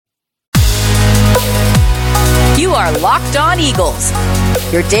are Locked On Eagles,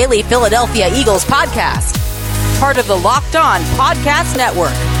 your daily Philadelphia Eagles podcast. Part of the Locked On Podcast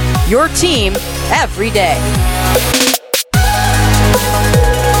Network, your team every day.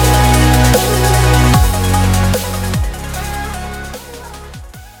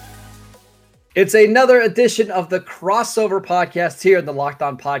 It's another edition of the crossover podcast here in the Locked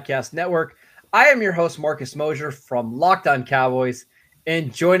On Podcast Network. I am your host, Marcus Mosher from Locked On Cowboys,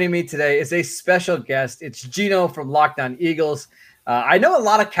 and joining me today is a special guest. It's Gino from Locked On Eagles. I know a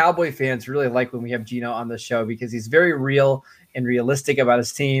lot of Cowboy fans really like when we have Gino on the show because he's very real and realistic about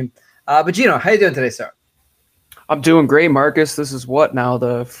his team. But Gino, how you doing today, sir? I'm doing great, Marcus. This is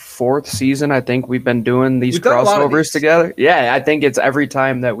the fourth season I think we've been doing these crossovers together. Yeah, I think it's every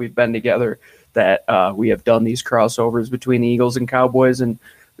time that we've been together that we have done these crossovers between the Eagles and Cowboys, and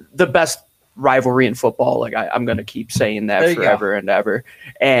the best rivalry in football. Like I'm going to keep saying that forever and ever.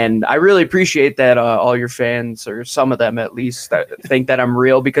 And I really appreciate that all your fans, or some of them at least, that think that I'm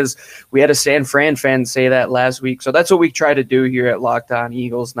real, because we had a San Fran fan say that last week. So that's what we try to do here at Locked On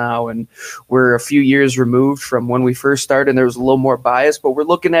Eagles now. And we're a few years removed from when we first started, and there was a little more bias, but we're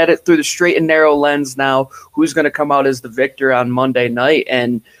looking at it through the straight and narrow lens now. Who's going to come out as the victor on Monday night?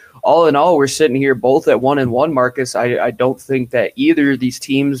 And all in all, we're sitting here both at 1-1, Marcus. I don't think that either of these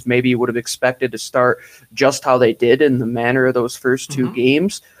teams maybe would have expected to start just how they did in the manner of those first two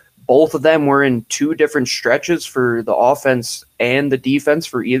games. Both of them were in two different stretches for the offense and the defense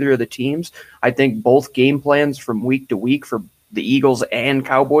for either of the teams. I think both game plans from week to week for the Eagles and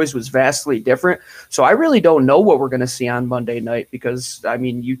Cowboys was vastly different. So I really don't know what we're going to see on Monday night, because, I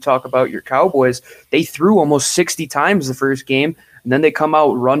mean, you talk about your Cowboys, they threw almost 60 times the first game, and then they come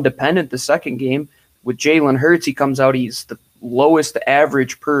out run dependent the second game. With Jalen Hurts, he comes out, he's the lowest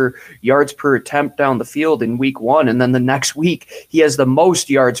average per yards per attempt down the field in week one. And then the next week, he has the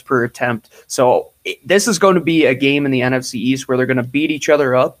most yards per attempt. So this is going to be a game in the NFC East where they're going to beat each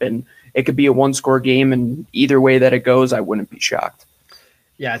other up, and it could be a one-score game. And either way that it goes, I wouldn't be shocked.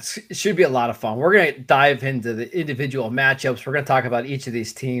 Yeah, it should be a lot of fun. We're going to dive into the individual matchups. We're going to talk about each of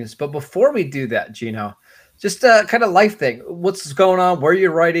these teams. But before we do that, Gino, just a kind of life thing. What's going on? Where are you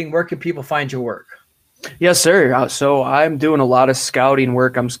writing? Where can people find your work? Yes, sir. So I'm doing a lot of scouting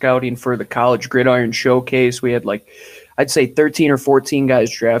work. I'm scouting for the College Gridiron Showcase. We had I'd say 13 or 14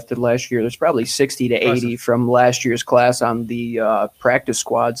 guys drafted last year. There's probably 60 to 80 from last year's class on the practice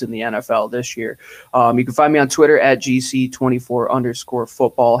squads in the NFL this year. You can find me on Twitter at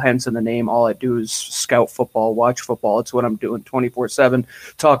GC24_football, hence in the name. All I do is scout football, watch football. It's what I'm doing 24/7,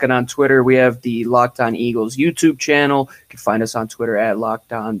 talking on Twitter. We have the Locked On Eagles YouTube channel. You can find us on Twitter at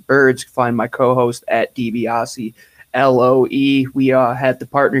Locked On Birds. You can find my co-host at DiBiase. LOE. We had the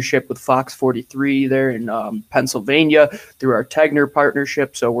partnership with Fox 43 there in Pennsylvania through our Tegner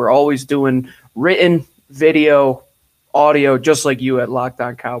partnership. So we're always doing written, video, audio, just like you at Locked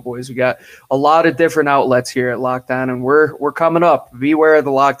On Cowboys. We got a lot of different outlets here at Locked On, and we're coming up. Beware of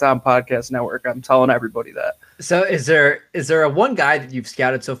the Locked On Podcast Network. I'm telling everybody that. So is there a one guy that you've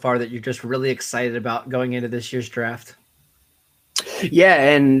scouted so far that you're just really excited about going into this year's draft? Yeah,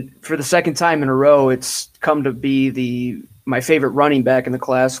 and for the second time in a row, it's come to be my favorite running back in the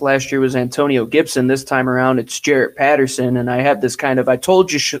class. Last year was Antonio Gibson. This time around, it's Jarrett Patterson, and I have this kind of I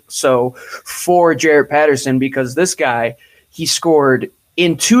told you so for Jarrett Patterson, because this guy, he scored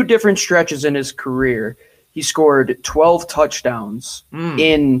in two different stretches in his career. He scored 12 touchdowns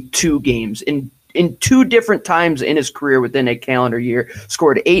in two games, in two different times in his career within a calendar year,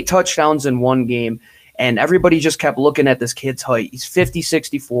 scored 8 touchdowns in one game. And everybody just kept looking at this kid's height. He's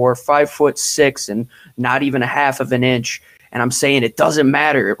 50-64, 5'6", and not even a half of an inch. And I'm saying it doesn't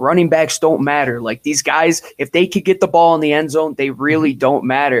matter. Running backs don't matter. Like, these guys, if they could get the ball in the end zone, they really don't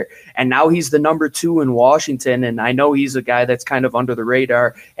matter. And now he's the number 2 in Washington. And I know he's a guy that's kind of under the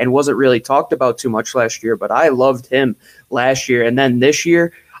radar and wasn't really talked about too much last year, but I loved him last year. And then this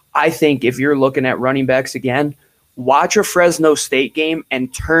year, I think if you're looking at running backs again, watch a Fresno State game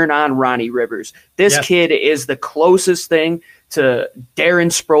and turn on Ronnie Rivers. This kid is the closest thing to Darren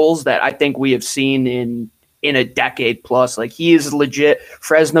Sproles that I think we have seen in a decade plus. Like, he is legit.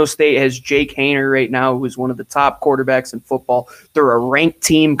 Fresno State has Jake Haener right now, who's one of the top quarterbacks in football. They're a ranked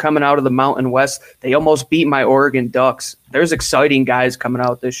team coming out of the Mountain West. They almost beat my Oregon Ducks. There's exciting guys coming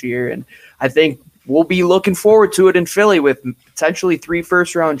out this year, and I think we'll be looking forward to it in Philly with potentially 3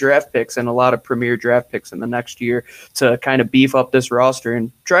 first-round draft picks and a lot of premier draft picks in the next year to kind of beef up this roster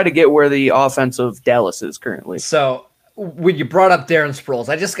and try to get where the offense of Dallas is currently. So when you brought up Darren Sproles,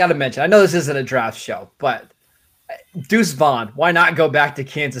 I just got to mention, I know this isn't a draft show, but Deuce Vaughn, why not go back to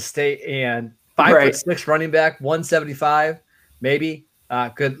Kansas State and 5'6" running back, 175, maybe?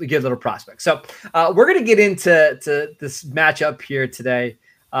 Good little prospect. So we're going to get into this matchup here today.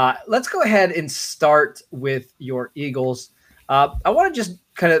 Let's go ahead and start with your Eagles. I want to just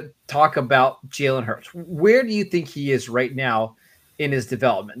kind of talk about Jalen Hurts. Where do you think he is right now in his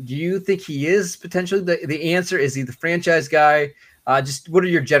development? Do you think he is potentially the answer? Is he the franchise guy? Just what are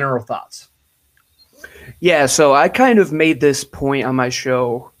your general thoughts? Yeah, so I kind of made this point on my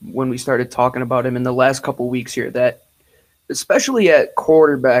show when we started talking about him in the last couple weeks here, that especially at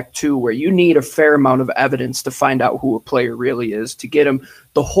quarterback too, where you need a fair amount of evidence to find out who a player really is, to get him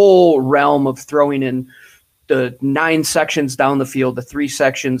the whole realm of throwing in the 9 sections down the field, the 3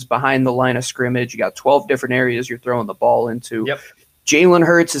 sections behind the line of scrimmage. You got 12 different areas you're throwing the ball into. Yep. Jalen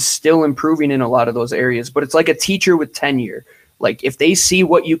Hurts is still improving in a lot of those areas, but it's like a teacher with tenure. Like if they see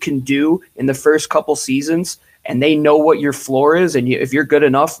what you can do in the first couple seasons and they know what your floor is, and if you're good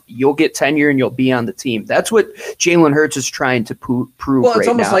enough, you'll get tenure and you'll be on the team. That's what Jalen Hurts is trying to prove well, it's right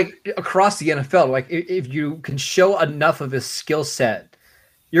almost now. Like across the NFL. Like if you can show enough of his skill set,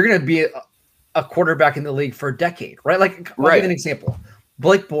 you're going to be a quarterback in the league for a decade, right? Like I'll give you an example.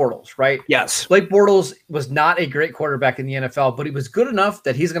 Blake Bortles, right? Yes. Blake Bortles was not a great quarterback in the NFL, but he was good enough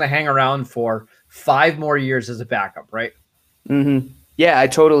that he's going to hang around for 5 more years as a backup, right? Mm-hmm. Yeah, I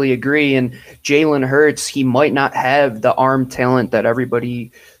totally agree. And Jalen Hurts, he might not have the arm talent that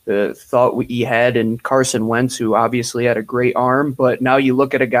everybody thought he had, and Carson Wentz, who obviously had a great arm. But now you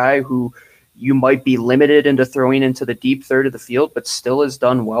look at a guy who you might be limited into throwing into the deep third of the field, but still has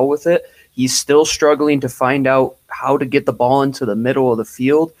done well with it. He's still struggling to find out how to get the ball into the middle of the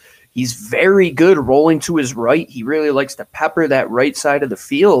field. He's very good rolling to his right. He really likes to pepper that right side of the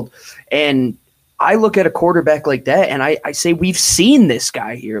field. And I look at a quarterback like that and I say, we've seen this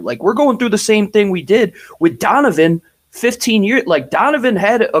guy here. Like we're going through the same thing we did with Donovan 15 years. Like Donovan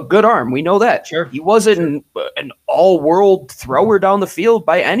had a good arm. We know that. Sure. He wasn't an all-world thrower down the field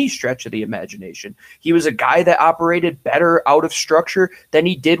by any stretch of the imagination. He was a guy that operated better out of structure than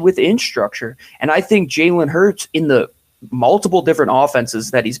he did within structure. And I think Jalen Hurts, in the multiple different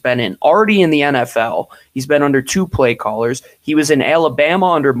offenses that he's been in, already in the NFL, he's been under 2 play callers. He was in Alabama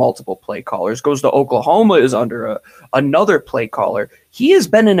under multiple play callers, goes to Oklahoma, is under another play caller. He has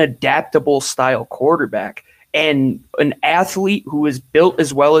been an adaptable style quarterback and an athlete who is built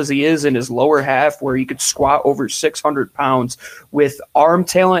as well as he is in his lower half, where he could squat over 600 pounds with arm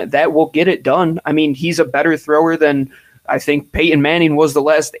talent that will get it done. I mean, he's a better thrower than I think Peyton Manning was the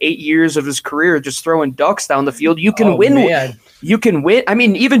last 8 years of his career, just throwing ducks down the field. You can win. Man. You can win. I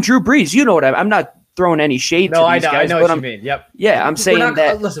mean, even Drew Brees, you know what I'm not throwing any shade to these guys. I know what you mean. Yep. Yeah, I'm saying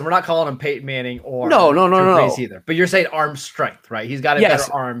that. Listen, we're not calling him Peyton Manning or no, Drew Brees either. But you're saying arm strength, right? He's got a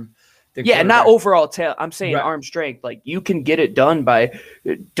better arm. Yeah, not overall talent. I'm saying arm strength. Like you can get it done by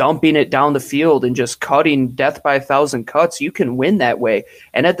dumping it down the field and just cutting death by 1,000 cuts. You can win that way.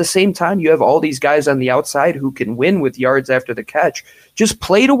 And at the same time, you have all these guys on the outside who can win with yards after the catch. Just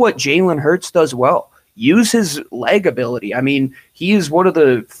play to what Jalen Hurts does well. Use his leg ability. I mean, he is one of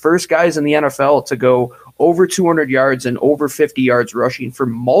the first guys in the NFL to go over 200 yards and over 50 yards rushing for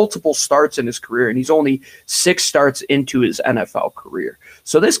multiple starts in his career, and he's only 6 starts into his NFL career.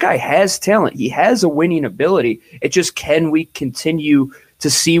 So this guy has talent. He has a winning ability. It just, can we continue to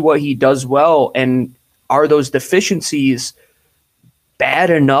see what he does well, and are those deficiencies bad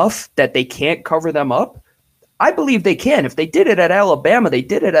enough that they can't cover them up? I believe they can. If they did it at Alabama, they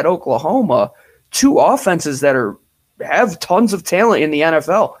did it at Oklahoma, 2 offenses that have tons of talent in the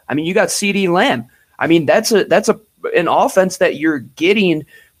NFL. I mean, you got CeeDee Lamb. I mean, that's an offense that you're getting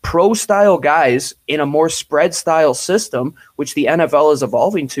pro-style guys in a more spread-style system, which the NFL is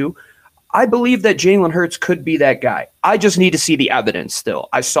evolving to. I believe that Jalen Hurts could be that guy. I just need to see the evidence still.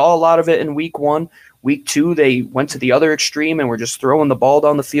 I saw a lot of it in week 1. Week 2, they went to the other extreme and were just throwing the ball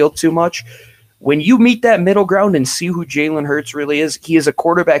down the field too much. When you meet that middle ground and see who Jalen Hurts really is, he is a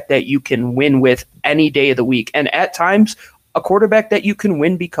quarterback that you can win with any day of the week. And at times, a quarterback that you can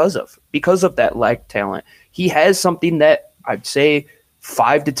win because of that leg talent. He has something that I'd say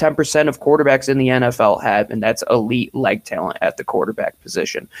 5 to 10% of quarterbacks in the NFL have, and that's elite leg talent at the quarterback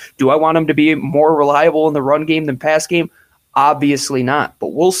position. Do I want him to be more reliable in the run game than pass game? Obviously not,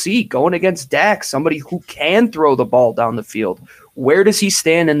 but we'll see. Going against Dak, somebody who can throw the ball down the field, where does he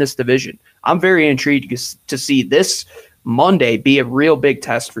stand in this division? I'm very intrigued to see this Monday be a real big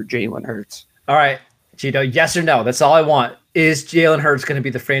test for Jalen Hurts. All right, Gino, yes or no? That's all I want. Is Jalen Hurts going to be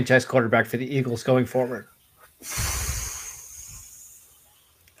the franchise quarterback for the Eagles going forward?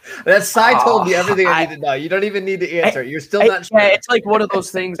 That side told me everything I need to know. You don't even need to answer. You're still not sure. It's like one of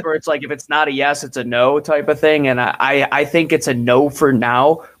those things where it's like if it's not a yes, it's a no type of thing. And I think it's a no for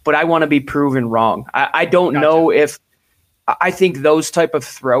now, but I want to be proven wrong. I don't know if I think those type of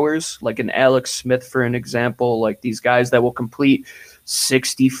throwers, like an Alex Smith, for an example, like these guys that will complete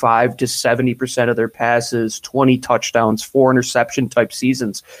 65 to 70% of their passes, 20 touchdowns, 4 interception type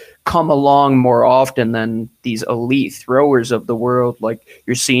seasons, come along more often than these elite throwers of the world, like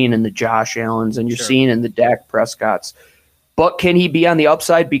you're seeing in the Josh Allens and you're seeing in the Dak Prescotts. But can he be on the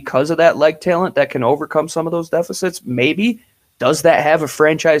upside because of that leg talent that can overcome some of those deficits? Maybe. Does that have a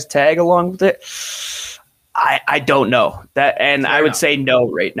franchise tag along with it? I don't know that, and I would say no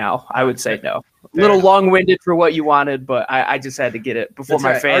right now. I would say no. A little long-winded for what you wanted, but I just had to get it before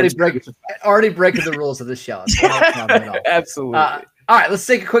my fans. Already breaking the rules of the show. Absolutely. All right, let's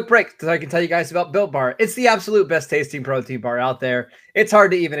take a quick break so I can tell you guys about Built Bar. It's the absolute best tasting protein bar out there. It's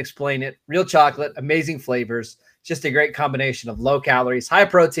hard to even explain it. Real chocolate, amazing flavors, just a great combination of low calories, high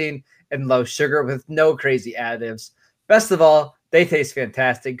protein, and low sugar with no crazy additives. Best of all, they taste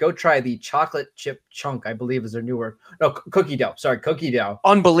fantastic. Go try the chocolate chip chunk, I believe is their newer. No, cookie dough. Sorry, cookie dough.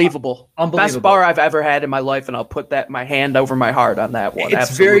 Unbelievable. Best bar I've ever had in my life, and I'll put my hand over my heart on that one.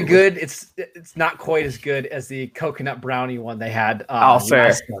 It's very good. It's not quite as good as the coconut brownie one they had.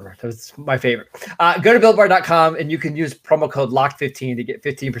 Fair. That's my favorite. Go to BuiltBar.com, and you can use promo code LOCK15 to get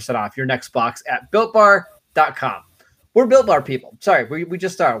 15% off your next box at BuiltBar.com. We're Built Bar people. Sorry, we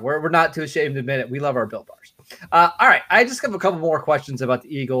just started. We're not too ashamed to admit it. We love our Built Bars. All right, I just have a couple more questions about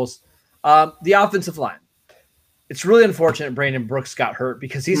the Eagles. The offensive line. It's really unfortunate Brandon Brooks got hurt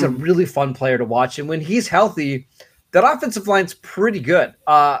because he's a really fun player to watch. And when he's healthy, that offensive line's pretty good.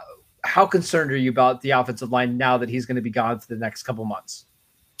 How concerned are you about the offensive line now that he's going to be gone for the next couple months?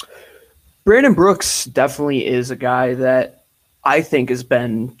 Brandon Brooks definitely is a guy that I think has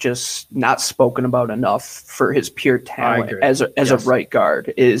been just not spoken about enough for his pure talent as a right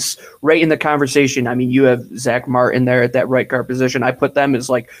guard. Is right in the conversation. I mean, you have Zach Martin there at that right guard position. I put them as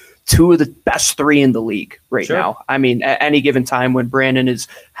like 2 of the best 3 in the league right now. I mean, at any given time when Brandon is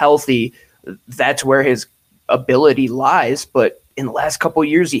healthy, that's where his ability lies. But in the last couple of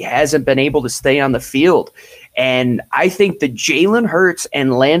years, he hasn't been able to stay on the field. And I think the Jalen Hurts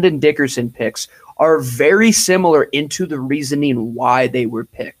and Landon Dickerson picks are very similar into the reasoning why they were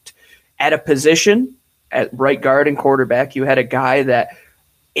picked. At a position, at right guard and quarterback, you had a guy that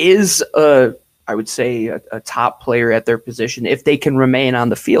is, I would say, a top player at their position if they can remain on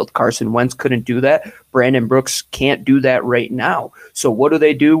the field. Carson Wentz couldn't do that. Brandon Brooks can't do that right now. So what do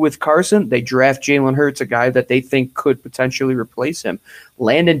they do with Carson? They draft Jalen Hurts, a guy that they think could potentially replace him.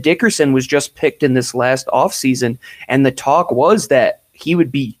 Landon Dickerson was just picked in this last offseason, and the talk was that he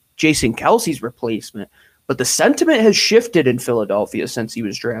would be Jason Kelce's replacement. But the sentiment has shifted in Philadelphia since he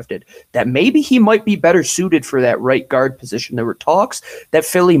was drafted, that maybe he might be better suited for that right guard position. There were talks that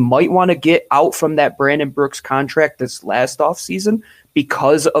Philly might want to get out from that Brandon Brooks contract this last offseason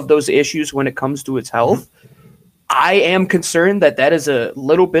because of those issues when it comes to his health. I am concerned that is a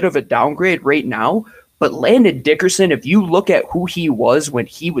little bit of a downgrade right now. But Landon Dickerson, if you look at who he was when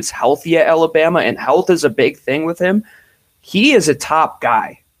he was healthy at Alabama, and health is a big thing with him, he is a top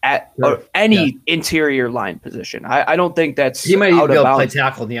guy at any interior line position. I don't think that's he might even be able to play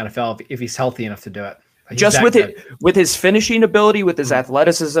tackle in the NFL if he's healthy enough to do it. Just with his finishing ability, with his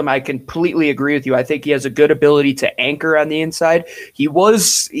athleticism, I completely agree with you. I think he has a good ability to anchor on the inside. He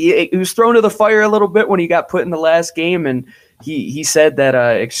was thrown to the fire a little bit when he got put in the last game, and he said that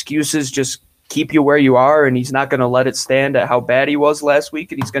excuses just keep you where you are, and he's not going to let it stand at how bad he was last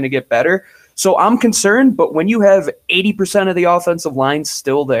week, and he's going to get better. So I'm concerned, but when you have 80% of the offensive line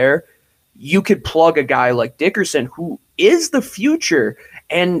still there, you could plug a guy like Dickerson, who is the future,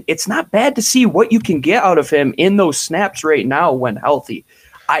 and it's not bad to see what you can get out of him in those snaps right now when healthy.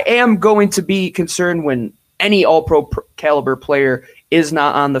 I am going to be concerned when any all-pro caliber player is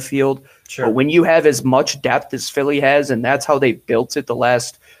not on the field. Sure. But when you have as much depth as Philly has, and that's how they built it the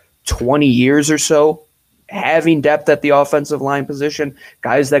last 20 years or so, having depth at the offensive line position,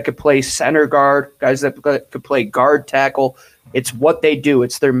 guys that could play center guard, guys that could play guard tackle. It's what they do.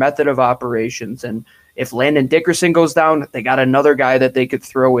 It's their method of operations. And if Landon Dickerson goes down, they got another guy that they could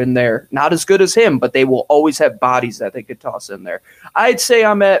throw in there. Not as good as him, but they will always have bodies that they could toss in there. I'd say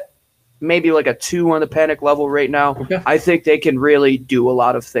I'm at maybe like a 2 on the panic level right now. Okay. I think they can really do a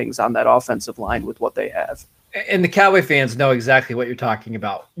lot of things on that offensive line with what they have. And the Cowboy fans know exactly what you're talking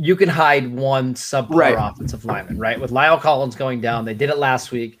about. You can hide one subpar offensive lineman, right? With Lyle Collins going down, they did it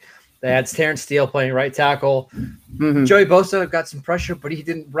last week. They had Terrence Steele playing right tackle. Mm-hmm. Joey Bosa got some pressure, but he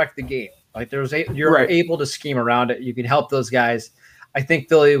didn't wreck the game. Like you're able to scheme around it. You can help those guys. I think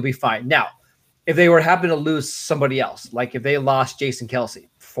Philly will be fine. Now, if they were happen to lose somebody else, like if they lost Jason Kelce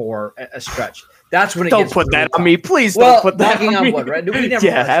for a stretch, that's when it don't gets put that tough. On me, please. Don't put that knocking on wood, right?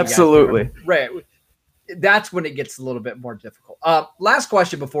 Absolutely, right. that's when it gets a little bit more difficult. Last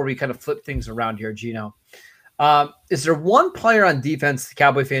question before we kind of flip things around here, Gino. Is there one player on defense the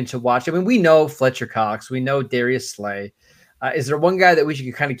Cowboy fans should watch? I mean, we know Fletcher Cox. We know Darius Slay. Is there one guy that we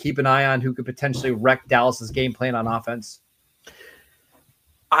should kind of keep an eye on who could potentially wreck Dallas's game plan on offense?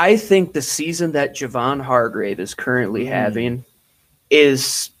 I think the season that Javon Hargrave is currently having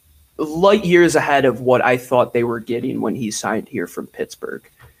is light years ahead of what I thought they were getting when he signed here from Pittsburgh.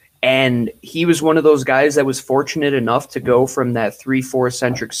 And he was one of those guys that was fortunate enough to go from that 3-4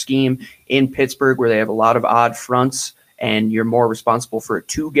 centric scheme in Pittsburgh where they have a lot of odd fronts and you're more responsible for a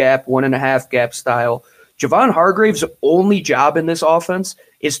 2-gap, 1.5 gap style. Javon Hargrave's only job in this offense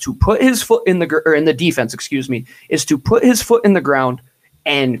is to put his foot in the defense, is to put his foot in the ground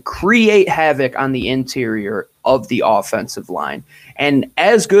and create havoc on the interior of the offensive line. And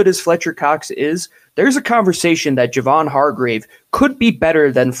as good as Fletcher Cox is, there's a conversation that Javon Hargrave could be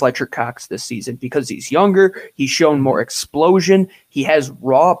better than Fletcher Cox this season because he's younger, he's shown more explosion, he has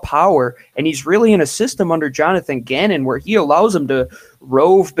raw power, and he's really in a system under Jonathan Gannon where he allows him to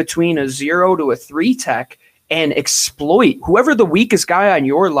rove between a 0 to a 3 tech and exploit whoever the weakest guy on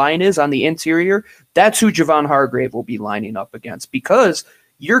your line is on the interior. That's who Javon Hargrave will be lining up against because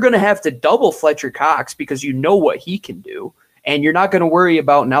you're going to have to double Fletcher Cox because you know what he can do. And you're not going to worry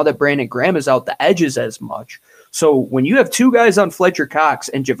about, now that Brandon Graham is out, the edges as much. So when you have two guys on Fletcher Cox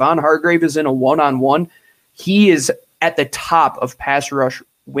and Javon Hargrave is in a one-on-one, he is at the top of pass rush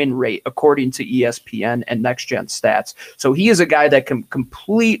win rate according to ESPN and Next Gen Stats. So he is a guy that can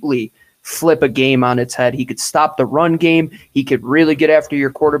completely flip a game on its head. He could stop the run game. He could really get after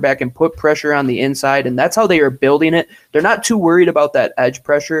your quarterback and put pressure on the inside. And that's how they are building it. They're not too worried about that edge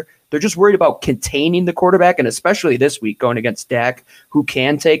pressure. They're just worried about containing the quarterback. And especially this week going against Dak, who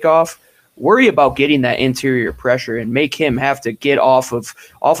can take off, worry about getting that interior pressure and make him have to get off of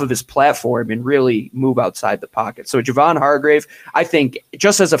his platform and really move outside the pocket. So Javon Hargrave, I think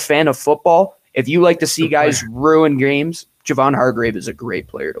just as a fan of football, if you like to see guys ruin games, Javon Hargrave is a great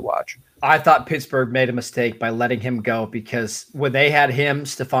player to watch. I thought Pittsburgh made a mistake by letting him go because when they had him,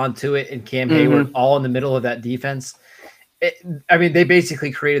 Stephon Tuitt, and Cam Hayward all in the middle of that defense, they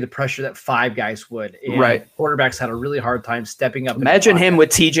basically created the pressure that five guys would. And quarterbacks had a really hard time stepping up. Imagine him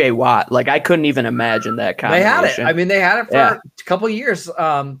with TJ Watt. Like, I couldn't even imagine that combination. They had it for a couple of years.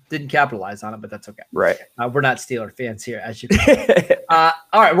 Didn't capitalize on it, but that's okay. Right. We're not Steeler fans here, as you can. All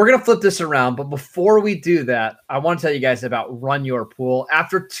right, we're going to flip this around. But before we do that, I want to tell you guys about Run Your Pool.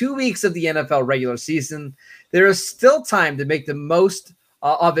 After 2 weeks of the NFL regular season, there is still time to make the most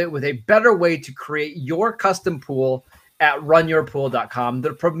of it with a better way to create your custom pool at runyourpool.com,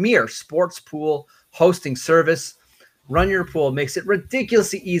 the premier sports pool hosting service. Run Your Pool makes it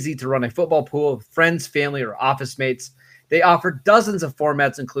ridiculously easy to run a football pool with friends, family, or office mates. They offer dozens of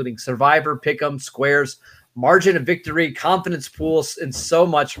formats, including Survivor, Pick'em, Squares, Margin of Victory, Confidence Pools, and so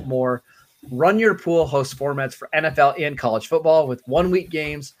much more. Run Your Pool hosts formats for NFL and college football with 1 week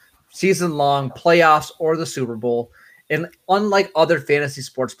games, season-long, playoffs, or the Super Bowl. And unlike other fantasy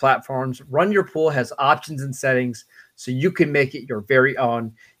sports platforms, Run Your Pool has options and settings so you can make it your very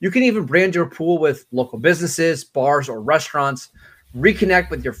own. You can even brand your pool with local businesses, bars, or restaurants.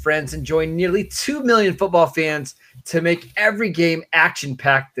 Reconnect with your friends and join nearly 2 million football fans to make every game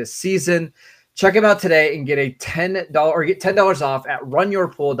action-packed this season. Check them out today and get $10 off at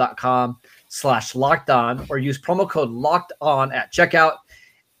runyourpool.com/lockedon or use promo code LOCKEDON at checkout.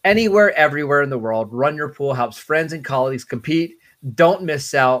 Anywhere, everywhere in the world, Run Your Pool helps friends and colleagues compete. Don't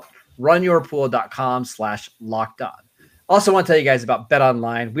miss out. runyourpool.com/lockedon. Also want to tell you guys about Bet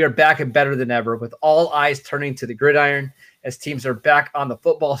Online. We are back and better than ever with all eyes turning to the gridiron as teams are back on the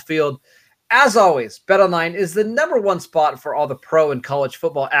football field. As always, Bet Online is the #1 spot for all the pro and college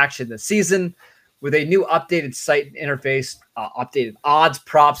football action this season. With a new updated site and interface, updated odds,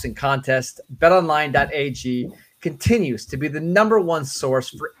 props, and contests, betonline.ag continues to be the #1 source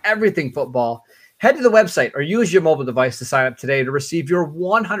for everything football. Head to the website or use your mobile device to sign up today to receive your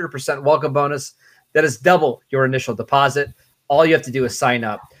 100% welcome bonus. That is double your initial deposit. All you have to do is sign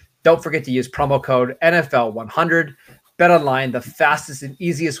up. Don't forget to use promo code NFL100. BetOnline, the fastest and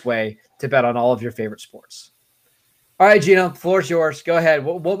easiest way to bet on all of your favorite sports. All right, Gino, the floor is yours. Go ahead.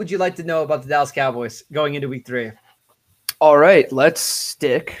 What would you like to know about the Dallas Cowboys going into week 3? All right, let's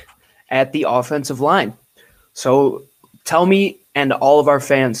stick at the offensive line. So tell me and all of our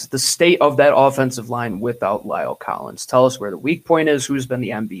fans the state of that offensive line without Lyle Collins. Tell us where the weak point is, who's been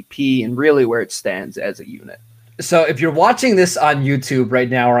the MVP, and really where it stands as a unit. So if you're watching this on YouTube right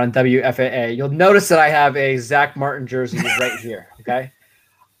now or on WFAA, you'll notice that I have a Zach Martin jersey right here, okay?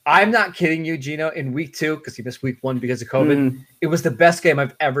 I'm not kidding you, Gino. In week 2, because he missed week 1 because of COVID, it was the best game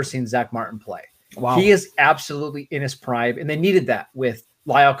I've ever seen Zach Martin play. Wow. He is absolutely in his prime, and they needed that with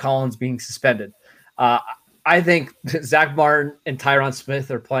Lyle Collins being suspended. I think Zach Martin and Tyron Smith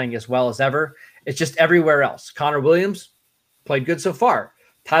are playing as well as ever. It's just everywhere else. Connor Williams played good so far.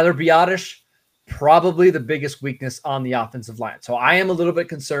 Tyler Biadasz, probably the biggest weakness on the offensive line. So I am a little bit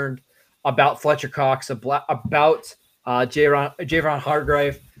concerned about Fletcher Cox, about Javon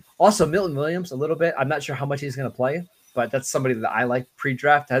Hargrave, also Milton Williams a little bit. I'm not sure how much he's going to play, but that's somebody that I like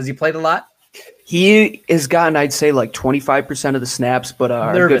pre-draft. Has he played a lot? He has gotten, I'd say, like 25% of the snaps, but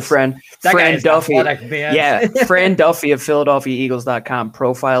our good friend, Fran Duffy, Fran Duffy of PhiladelphiaEagles.com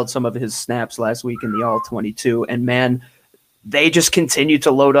profiled some of his snaps last week in the All-22, and man, they just continue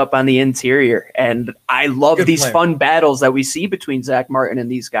to load up on the interior, and I love these fun battles that we see between Zach Martin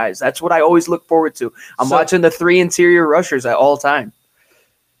and these guys. That's what I always look forward to. I'm watching the three interior rushers at all time.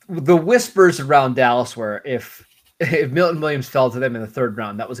 The whispers around Dallas were if Milton Williams fell to them in the third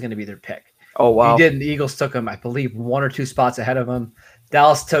round, that was going to be their pick. Oh, wow. He didn't. The Eagles took him, I believe, 1 or 2 spots ahead of him.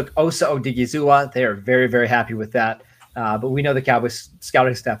 Dallas took Osa Odigizua. They are very, very happy with that. But we know the Cowboys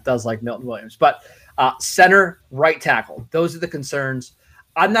scouting staff does like Milton Williams. But center, right tackle, those are the concerns.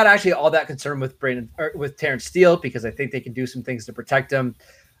 I'm not actually all that concerned with Terrence Steele because I think they can do some things to protect him.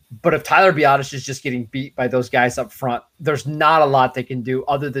 But if Tyler Biadasz is just getting beat by those guys up front, there's not a lot they can do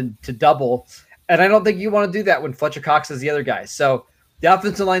other than to double. And I don't think you want to do that when Fletcher Cox is the other guy. So the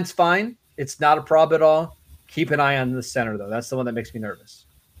offensive line's fine. It's not a problem at all. Keep an eye on the center, though. That's the one that makes me nervous.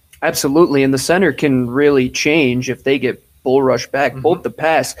 Absolutely, and the center can really change if they get bull rush back, both the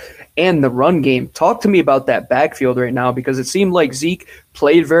pass and the run game. Talk to me about that backfield right now, because it seemed like Zeke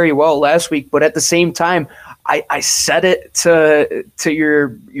played very well last week, but at the same time, I said it to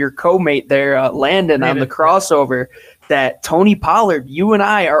your co-mate there, Landon, on the crossover, that Tony Pollard, you and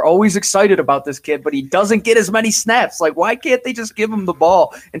I are always excited about this kid, but he doesn't get as many snaps. Like, why can't they just give him the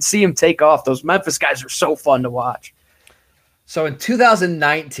ball and see him take off? Those Memphis guys are so fun to watch. So in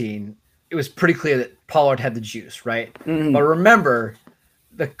 2019, it was pretty clear that Pollard had the juice, right? Mm-hmm. But remember,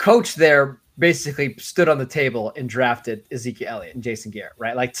 the coach there basically stood on the table and drafted Ezekiel Elliott and Jason Garrett,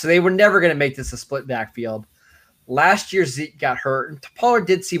 right? Like, so they were never going to make this a split backfield. Last year, Zeke got hurt, and Pollard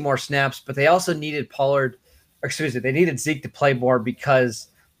did see more snaps, but they also needed they needed Zeke to play more because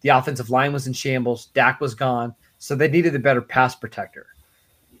the offensive line was in shambles. Dak was gone, so they needed a better pass protector.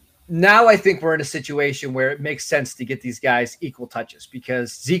 Now I think we're in a situation where it makes sense to get these guys equal touches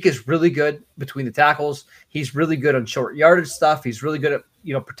because Zeke is really good between the tackles. He's really good on short yardage stuff. He's really good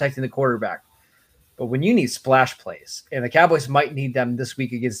at protecting the quarterback. But when you need splash plays, and the Cowboys might need them this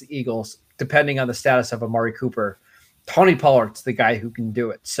week against the Eagles, depending on the status of Amari Cooper, Tony Pollard's the guy who can do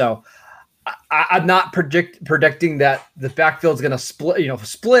it. So I'm not predicting that the backfield is going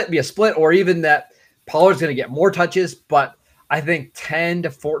to be a split, or even that Pollard's going to get more touches. But I think 10 to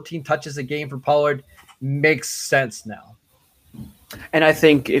 14 touches a game for Pollard makes sense now. And I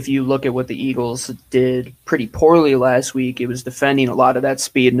think if you look at what the Eagles did pretty poorly last week, it was defending a lot of that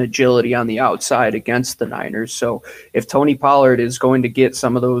speed and agility on the outside against the Niners. So if Tony Pollard is going to get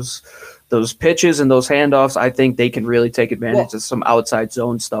some of those pitches and those handoffs, I think they can really take advantage of some outside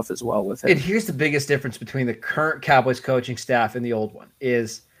zone stuff as well with him. And here's the biggest difference between the current Cowboys coaching staff and the old one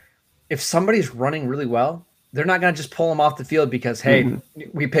is if somebody's running really well, they're not going to just pull them off the field because, hey,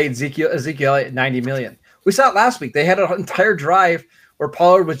 we paid Ezekiel at $90 million. We saw it last week. They had an entire drive where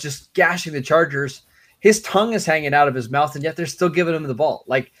Pollard was just gashing the Chargers. His tongue is hanging out of his mouth, and yet they're still giving him the ball.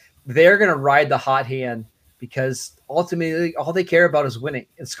 Like, they're going to ride the hot hand because ultimately all they care about is winning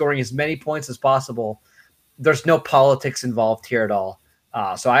and scoring as many points as possible. There's no politics involved here at all.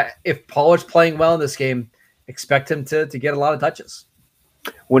 So if Pollard's playing well in this game, expect him to get a lot of touches.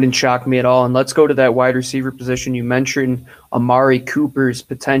 Wouldn't shock me at all. And let's go to that wide receiver position. You mentioned Amari Cooper's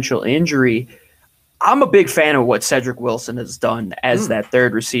potential injury. I'm a big fan of what Cedric Wilson has done as that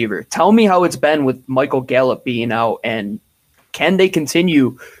third receiver. Tell me how it's been with Michael Gallup being out, and can they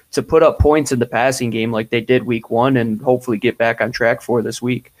continue to put up points in the passing game like they did week 1 and hopefully get back on track for this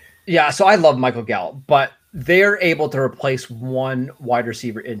week? Yeah, so I love Michael Gallup, but they're able to replace one wide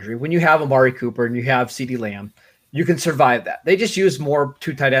receiver injury. When you have Amari Cooper and you have CeeDee Lamb, you can survive that. They just use more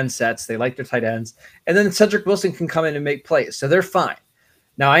 2 tight end sets. They like their tight ends. And then Cedric Wilson can come in and make plays. So they're fine.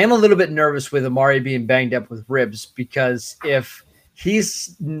 Now, I am a little bit nervous with Amari being banged up with ribs because if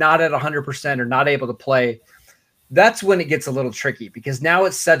he's not at 100% or not able to play, that's when it gets a little tricky because now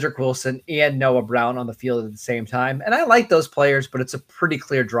it's Cedric Wilson and Noah Brown on the field at the same time. And I like those players, but it's a pretty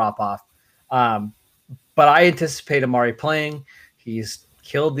clear drop-off. But I anticipate Amari playing. He's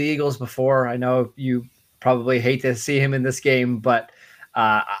killed the Eagles before. I know you probably hate to see him in this game, but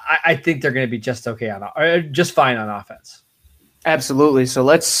I think they're going to be just okay just fine on offense. Absolutely. So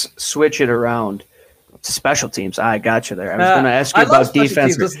let's switch it around to special teams. I got you there. I was going to ask you about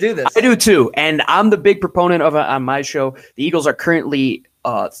defense. Let's do this. I do too. And I'm the big proponent of it on my show. The Eagles are currently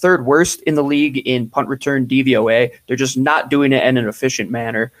third worst in the league in punt return DVOA. They're just not doing it in an efficient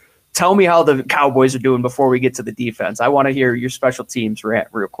manner. Tell me how the Cowboys are doing before we get to the defense. I want to hear your special teams rant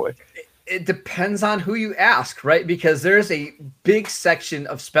real quick. It depends on who you ask, right? Because there's a big section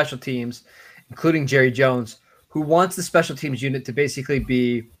of special teams, including Jerry Jones, who wants the special teams unit to basically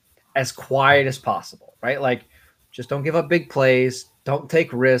be as quiet as possible, right? Like, just don't give up big plays, don't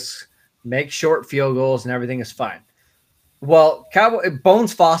take risks, make short field goals, and everything is fine. Well,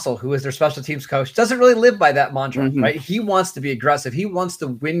 Bones Fossil, who is their special teams coach, doesn't really live by that mantra, right? He wants to be aggressive. He wants to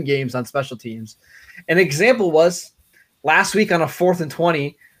win games on special teams. An example was last week on a 4th and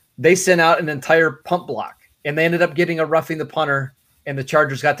 20, they sent out an entire punt block, and they ended up getting a roughing the punter, and the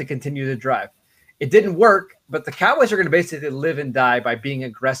Chargers got to continue to drive. It didn't work, but the Cowboys are going to basically live and die by being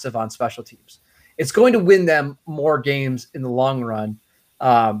aggressive on special teams. It's going to win them more games in the long run.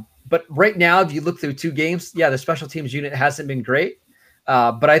 But right now, if you look through 2 games, the special teams unit hasn't been great.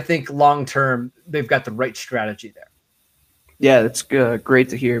 But I think long-term, they've got the right strategy there. Yeah, that's great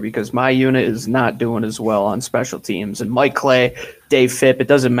to hear because my unit is not doing as well on special teams. And Mike Clay, Dave Phipp, it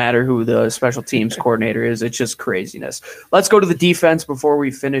doesn't matter who the special teams coordinator is. It's just craziness. Let's go to the defense before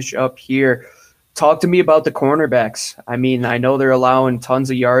we finish up here. Talk to me about the cornerbacks. I mean, I know they're allowing tons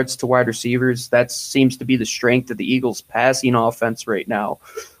of yards to wide receivers. That seems to be the strength of the Eagles' passing offense right now.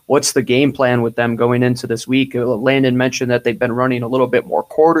 What's the game plan with them going into this week? Landon mentioned that they've been running a little bit more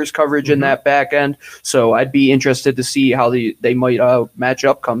quarters coverage in that back end. So I'd be interested to see how they might match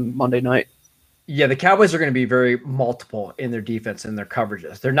up come Monday night. Yeah, the Cowboys are going to be very multiple in their defense and their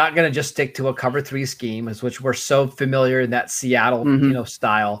coverages. They're not going to just stick to a cover 3 scheme, which we're so familiar in that Seattle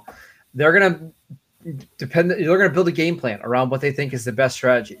style. They're going to build a game plan around what they think is the best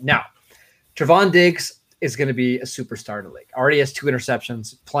strategy. Now, Trevon Diggs is going to be a superstar in the league. Already has 2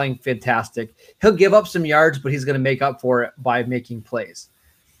 interceptions, playing fantastic. He'll give up some yards, but he's going to make up for it by making plays.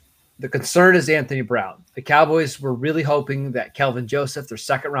 The concern is Anthony Brown. The Cowboys were really hoping that Kelvin Joseph, their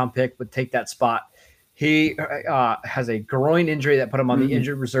 2nd-round pick, would take that spot. He has a groin injury that put him on the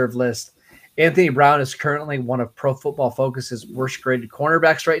injured reserve list. Anthony Brown is currently one of Pro Football Focus's worst-graded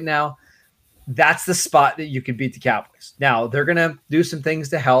cornerbacks right now. That's the spot that you can beat the Cowboys. Now, they're going to do some things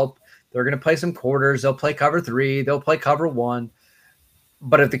to help. They're going to play some quarters. They'll play cover 3. They'll play cover 1.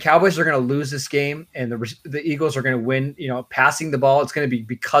 But if the Cowboys are going to lose this game and the Eagles are going to win, passing the ball, it's going to be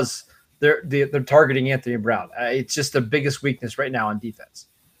because they're targeting Anthony Brown. It's just the biggest weakness right now on defense.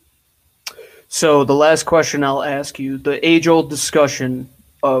 So the last question I'll ask you, the age-old discussion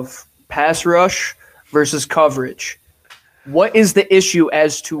of pass rush versus coverage. What is the issue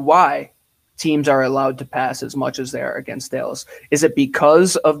as to why teams are allowed to pass as much as they are against Dallas? Is it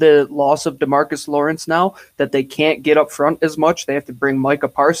because of the loss of DeMarcus Lawrence now that they can't get up front as much? They have to bring Micah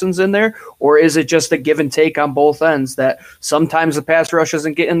Parsons in there? Or is it just a give and take on both ends that sometimes the pass rush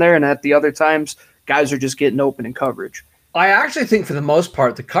isn't getting there and at the other times guys are just getting open in coverage? I actually think for the most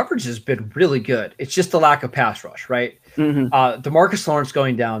part, the coverage has been really good. It's just the lack of pass rush, right? DeMarcus Lawrence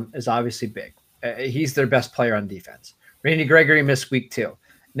going down is obviously big. He's their best player on defense. Randy Gregory missed week 2.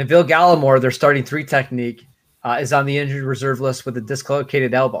 Neville Gallimore, their starting 3 technique, is on the injured reserve list with a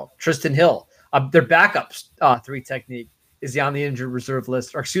dislocated elbow. Tristan Hill, their backup 3 technique, is on the injured reserve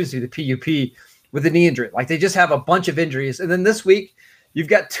list, or excuse me, the PUP, with a knee injury. Like, they just have a bunch of injuries. And then this week, you've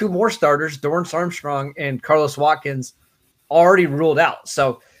got 2 more starters, Dorrance Armstrong and Carlos Watkins, already ruled out.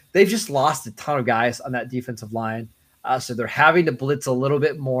 So they've just lost a ton of guys on that defensive line. So they're having to blitz a little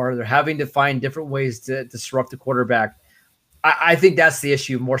bit more. They're having to find different ways to disrupt the quarterback. I think that's the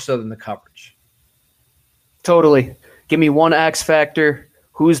issue more so than the coverage. Totally. Give me one X factor.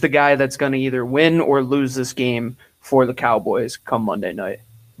 Who's the guy that's going to either win or lose this game for the Cowboys come Monday night?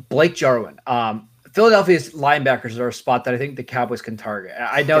 Blake Jarwin. Philadelphia's linebackers are a spot that I think the Cowboys can target.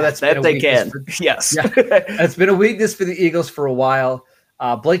 I know that's been a weakness. Yes. It's been a weakness for the Eagles for a while.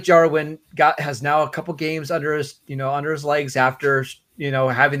 Blake Jarwin has now a couple games under his legs after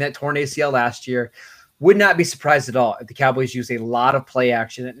having that torn ACL last year. Would not be surprised at all if the Cowboys use a lot of play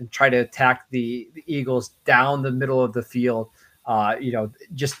action and try to attack the Eagles down the middle of the field,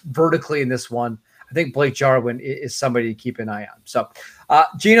 just vertically in this one. I think Blake Jarwin is somebody to keep an eye on. So,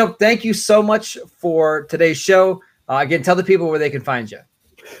 Gino, thank you so much for today's show. Again, tell the people where they can find you.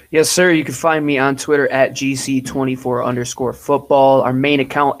 Yes, sir. You can find me on Twitter at GC24_football. Our main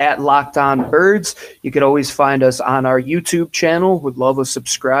account at Locked On Birds. You could always find us on our YouTube channel. Would love a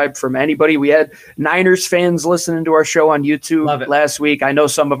subscribe from anybody. We had Niners fans listening to our show on YouTube last week. I know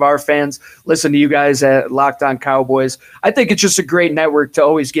some of our fans listen to you guys at Locked On Cowboys. I think it's just a great network to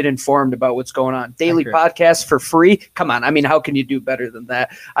always get informed about what's going on. Daily podcasts for free. Come on. I mean, how can you do better than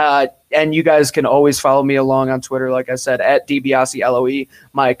that? And you guys can always follow me along on Twitter, like I said, at DiBiaseLOE,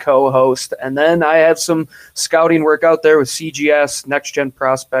 my co-host. And then I have some scouting work out there with CGS, Next Gen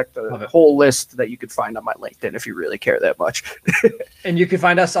Prospect, a whole list that you could find on my LinkedIn if you really care that much. And you can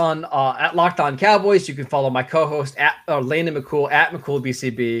find us on at Locked On Cowboys. You can follow my co-host at Landon McCool at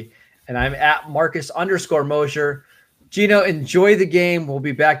McCoolBCB. And I'm at Marcus_Mosher. Gino, enjoy the game. We'll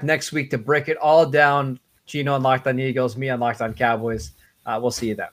be back next week to break it all down. Gino on Locked On Eagles, me on Locked On Cowboys. We'll see you then.